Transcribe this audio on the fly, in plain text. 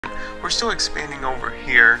we're still expanding over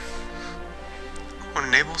here. Oh,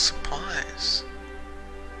 naval supplies.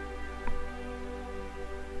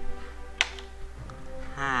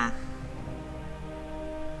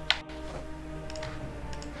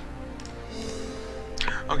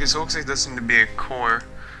 Okay, so it looks like this needs to be a core.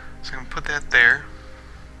 So I can put that there.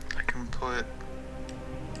 I can put...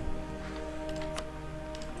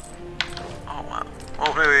 Oh, wow.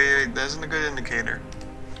 Oh, wait. That isn't a good indicator.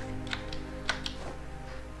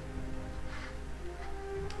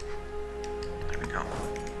 There we go.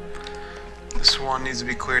 This one needs to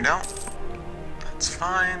be cleared out. That's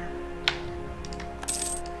fine.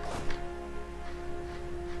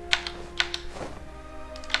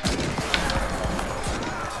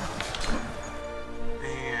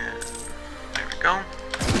 Go.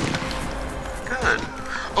 Good.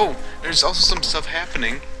 Oh, there's also some stuff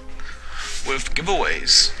happening with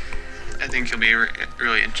giveaways I think you'll be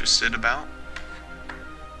really interested about.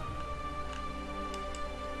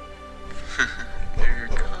 They're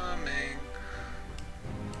coming.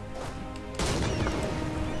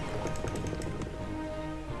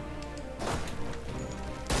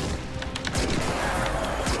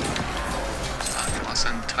 I lost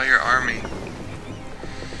an entire army.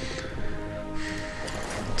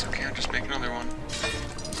 Just make another one.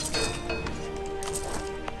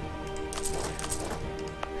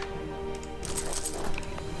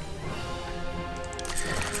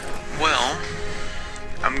 Well,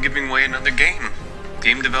 I'm giving away another game.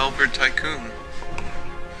 Game Developer Tycoon.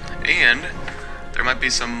 And there might be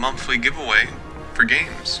some monthly giveaway for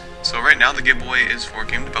games. So right now the giveaway is for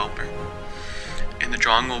Game Developer. And the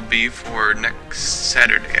drawing will be for next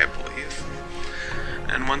Saturday, I believe.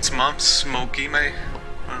 And once a month, Smokey, my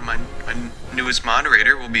newest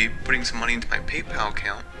moderator, will be putting some money into my PayPal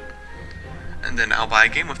account, and then I'll buy a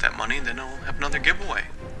game with that money, and then I'll have another giveaway.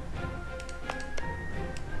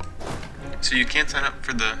 So you can't sign up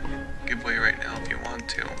for the giveaway right now if you want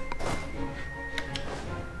to.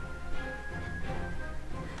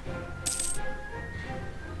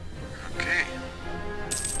 Okay.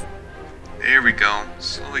 There we go.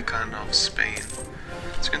 Slowly cutting off Spain.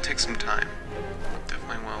 It's gonna take some time.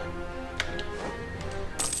 Definitely will.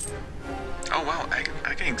 Oh wow, I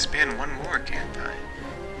can expand one more, can't I?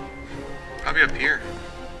 Probably up here.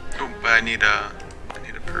 Oh, but I need a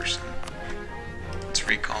person. Let's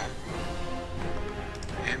recall.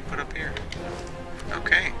 And put up here.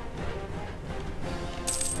 Okay.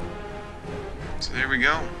 So there we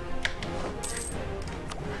go.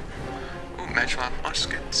 Oh, matchlock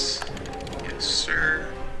muskets. Yes,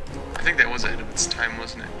 sir. I think that was ahead of its time,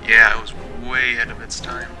 wasn't it? Yeah, it was way ahead of its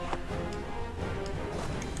time.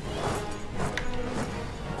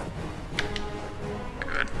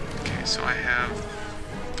 Good. Okay, so I have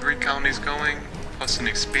 3 colonies going, plus an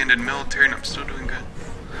expanded military, and I'm still doing good.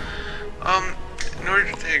 In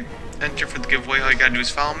order to enter for the giveaway, all you gotta do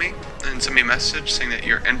is follow me and send me a message saying that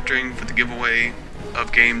you're entering for the giveaway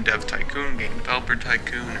of Game Dev Tycoon, Game Developer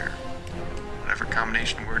Tycoon, or whatever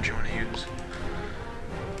combination of words you want to use.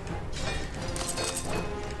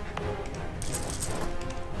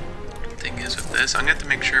 Thing is with this, I'm gonna have to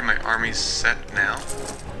make sure my army's set now,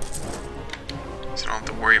 so I don't have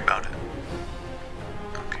to worry about it.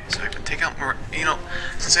 Okay, so I can take out more. You know,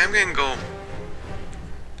 since I'm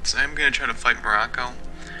gonna try to fight Morocco,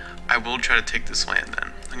 I will try to take this land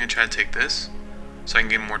then. I'm gonna try to take this, so I can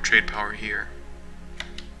get more trade power here.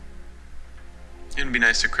 It'd be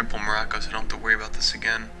nice to cripple Morocco so I don't have to worry about this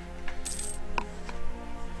again.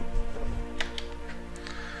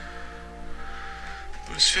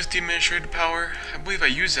 Lose 50 administrative power. I believe I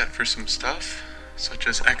use that for some stuff, such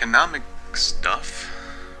as economic stuff,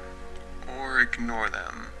 or ignore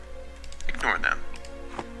them. Ignore them.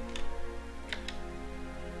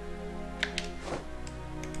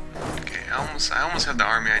 Okay, I almost have the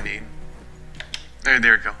army I need. There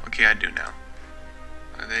we go. Okay, I do now.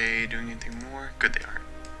 Are they doing anything more? Good, they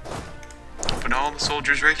aren't. Put all the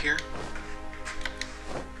soldiers right here.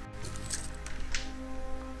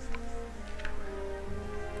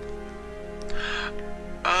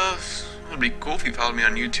 It'd be cool if you followed me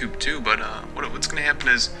on YouTube too, but what's gonna happen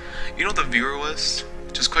is, you know the viewer list?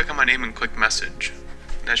 Just click on my name and click message.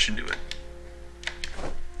 That should do it.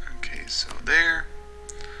 Okay, so there.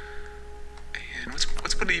 And let's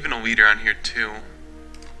put even a leader on here too.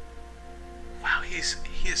 Wow, he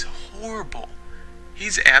is horrible.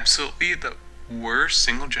 He's absolutely the worst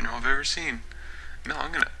single general I've ever seen. No,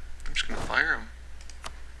 I'm just gonna fire him.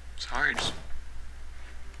 Sorry, just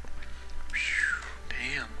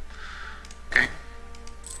damn. Okay.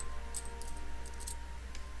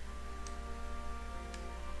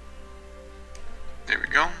 There we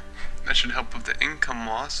go. That should help with the income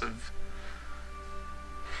loss. massive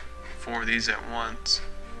 4 of these at once.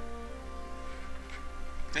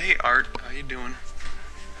 Hey Art, how you doing?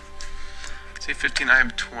 Say 15, I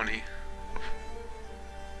have 20.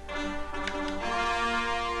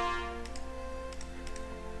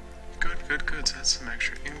 Good, so that's some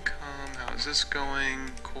extra income. How is this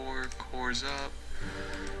going? Core's up.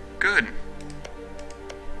 Good.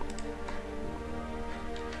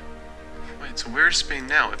 Wait, so where's Spain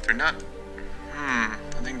now? If they're not... I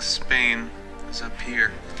think Spain is up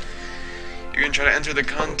here. You're gonna try to enter the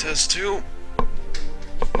contest too?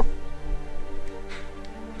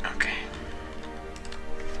 Okay.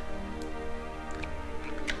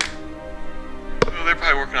 Well, they're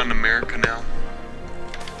probably working on America now.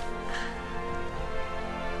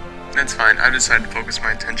 That's fine. I've decided to focus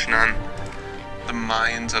my attention on the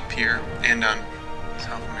Mayans up here and on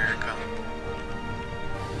South America.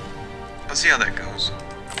 I'll see how that goes.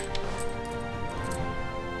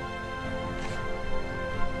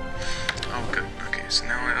 Oh, good. Okay, so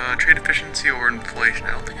now trade efficiency or inflation.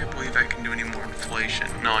 I believe I can do any more inflation.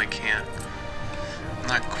 No, I can't. I'm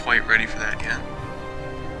not quite ready for that yet.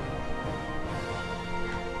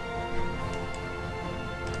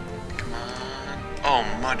 Oh,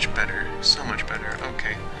 much better. So much better.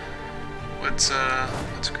 Okay. Let's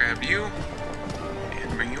grab you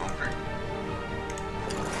and bring you over.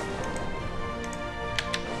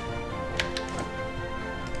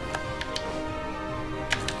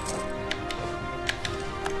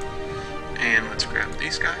 And let's grab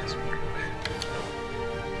these guys.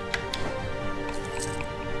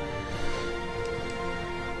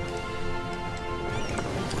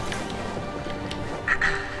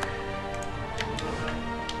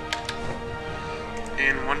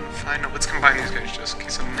 Let's combine these guys just in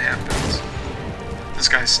case something happens. This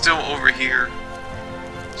guy's still over here,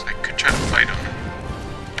 so I could try to fight him.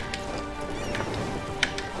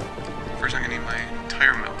 First, I'm gonna need my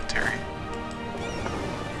entire military.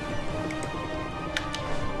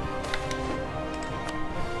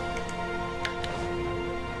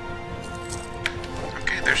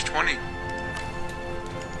 Okay, there's 20.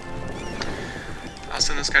 I'll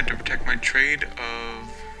send this guy to protect my trade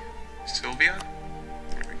of Sylvia.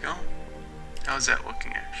 Go. How's that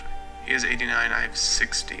looking actually? He has 89, I have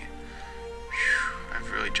 60. Whew,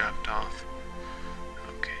 I've really dropped off.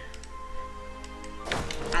 Okay.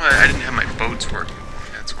 Oh, I didn't have my boats working.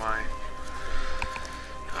 That's why.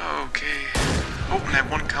 Okay. Oh, and I have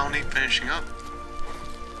one colony finishing up.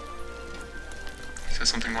 Is that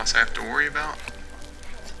something else I have to worry about?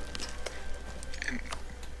 And,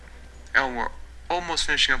 oh, we're almost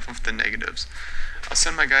finishing up with the negatives. I'll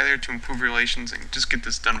send my guy there to improve relations and just get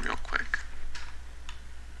this done real quick.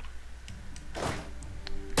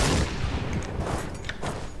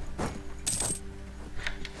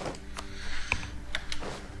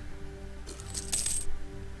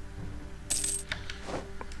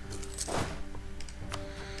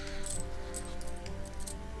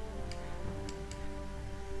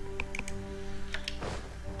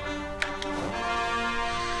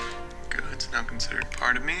 Good, it's now considered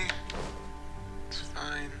part of me.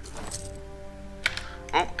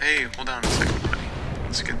 Oh, hey, hold on a second, buddy.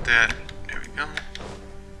 Let's get that. There we go.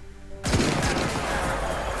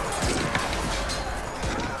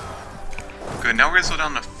 Good, now we're gonna slow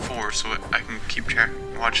down to 4 so I can keep track,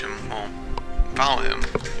 watch him, well, follow him.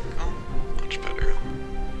 Oh, much better.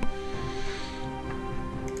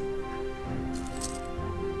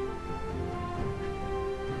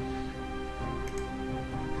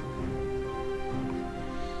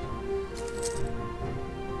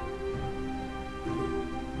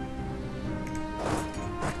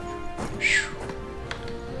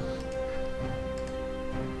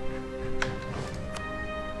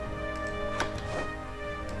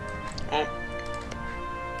 Well,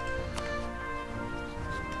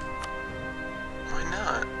 why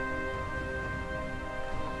not?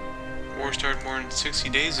 War started more than 60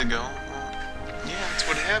 days ago. Well, yeah, that's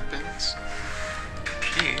what happens.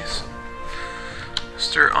 Jeez.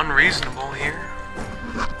 They're unreasonable here.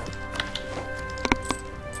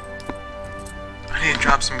 I need to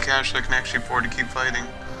drop some cash so I can actually afford to keep fighting.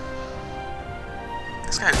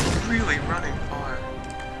 This guy's really running far.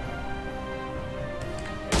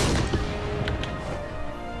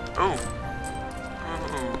 Oh.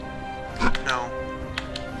 Oh. No.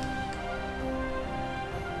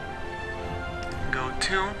 Go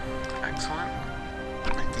 2. Excellent.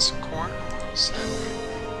 Make this a core.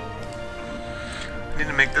 I need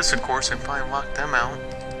to make this a core so I can probably lock them out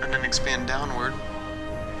and then expand downward.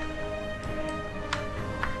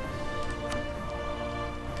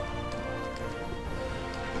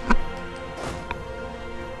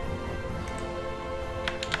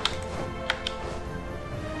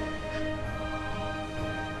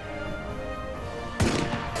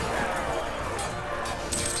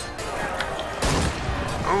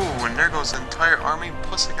 and there goes the entire army,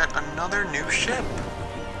 plus I got another new ship.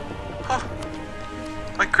 Huh.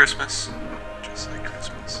 Like Christmas. Just like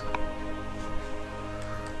Christmas.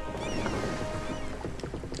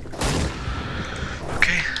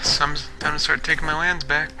 Okay, so time to start taking my lands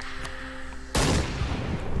back.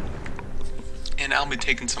 And I'll be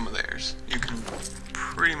taking some of theirs. You can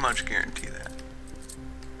pretty much guarantee that.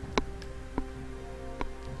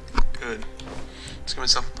 Good. Let's give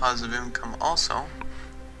myself a positive income also.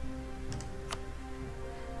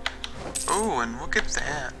 Oh, and look at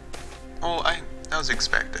that. Oh, that was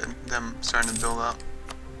expected. Them starting to build up.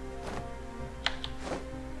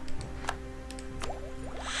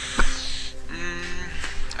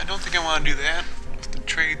 I don't think I want to do that. The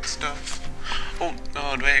trade stuff. Oh,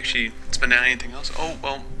 no, do I actually spend on anything else? Oh,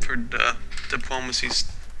 well, for the diplomacy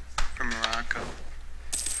for Morocco.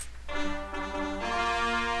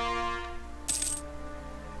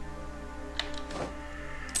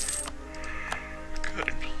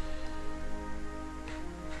 Good.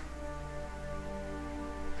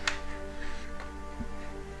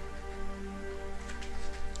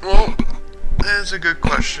 Well, that's a good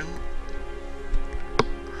question.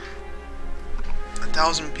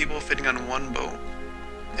 1,000 people fitting on one boat.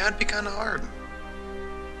 That'd be kind of hard.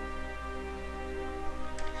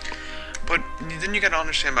 But then you gotta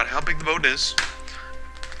understand about how big the boat is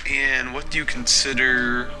and what do you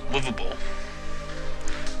consider livable.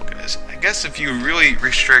 Because I guess if you really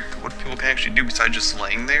restrict what people can actually do besides just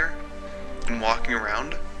laying there and walking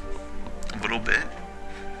around a little bit,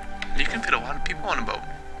 you can fit a lot of people on a boat.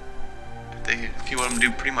 If you let them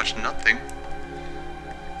do pretty much nothing.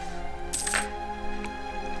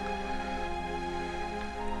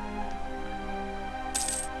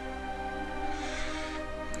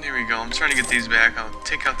 There we go, I'm starting to get these back. I'll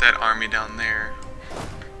take out that army down there.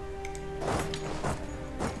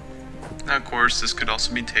 Now of course this could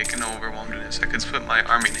also be taken over while I'm doing this. I could split my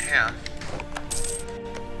army in half.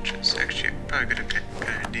 Which is actually probably a good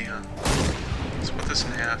idea. Split this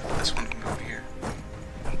in half, this one can go here.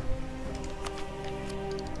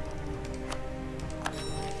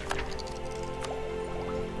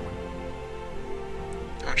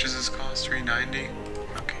 How much does this cost? $3.90?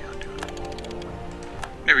 Okay, I'll do it.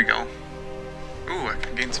 There we go. Ooh, I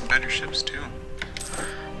can gain some better ships too.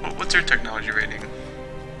 Well, what's their technology rating?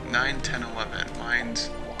 9, 10, 11. Mine's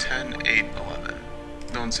 10, 8, 11.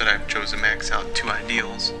 No one said I've chosen to max out 2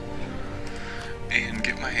 ideals. And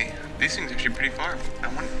get my... These things actually pretty far.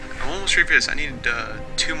 I'm almost ready for this. I need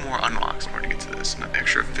 2 more unlocks in order to get to this. An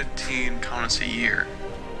extra 15 colonists a year.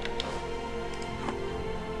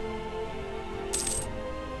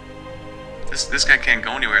 This guy can't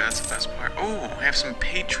go anywhere, that's the best part. Oh, I have some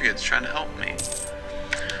patriots trying to help me.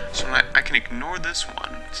 So I can ignore this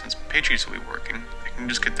one, since patriots will be working. I can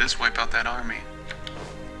just get this, wipe out that army.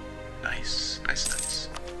 Nice, nice, nice.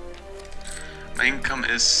 My income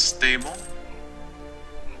is stable.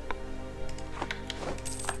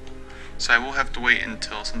 So I will have to wait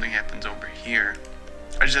until something happens over here.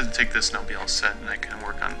 I just have to take this and I'll be all set and I can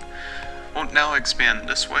work on... Well, now expand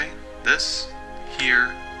this way, this,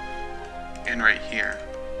 here, and right here.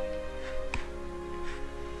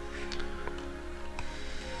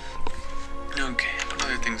 Okay, what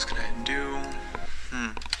other things can I do?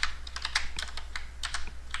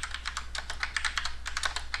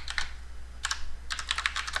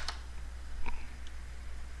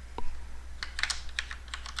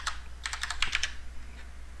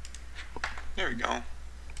 There we go.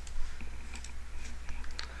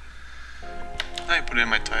 I put it in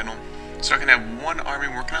my title. So I can have one army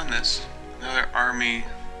working on this, another army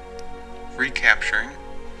recapturing.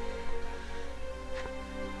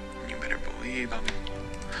 You better believe I'm...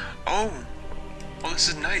 Oh! Well, this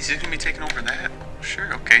is nice. He's gonna be taking over that.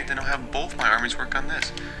 Sure, okay. Then I'll have both my armies work on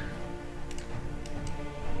this.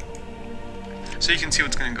 So you can see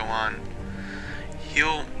what's gonna go on.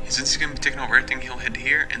 Since he's gonna be taking over everything, he'll head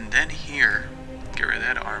here and then here. Get rid of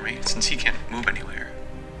that army, since he can't move anywhere.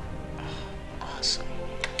 Oh, awesome.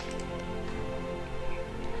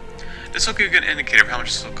 This will be a good indicator of how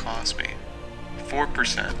much this will cost me.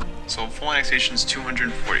 4%. So full annexation is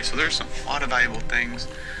 240. So there's a lot of valuable things.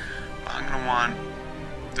 I'm gonna want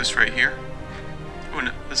this right here. Oh,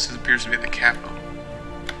 no, this appears to be the capital.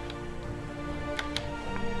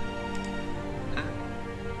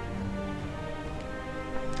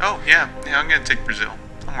 Oh, yeah, I'm gonna take Brazil.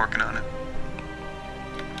 I'm working on it.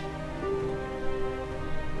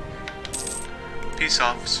 Peace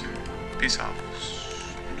officer. Peace off.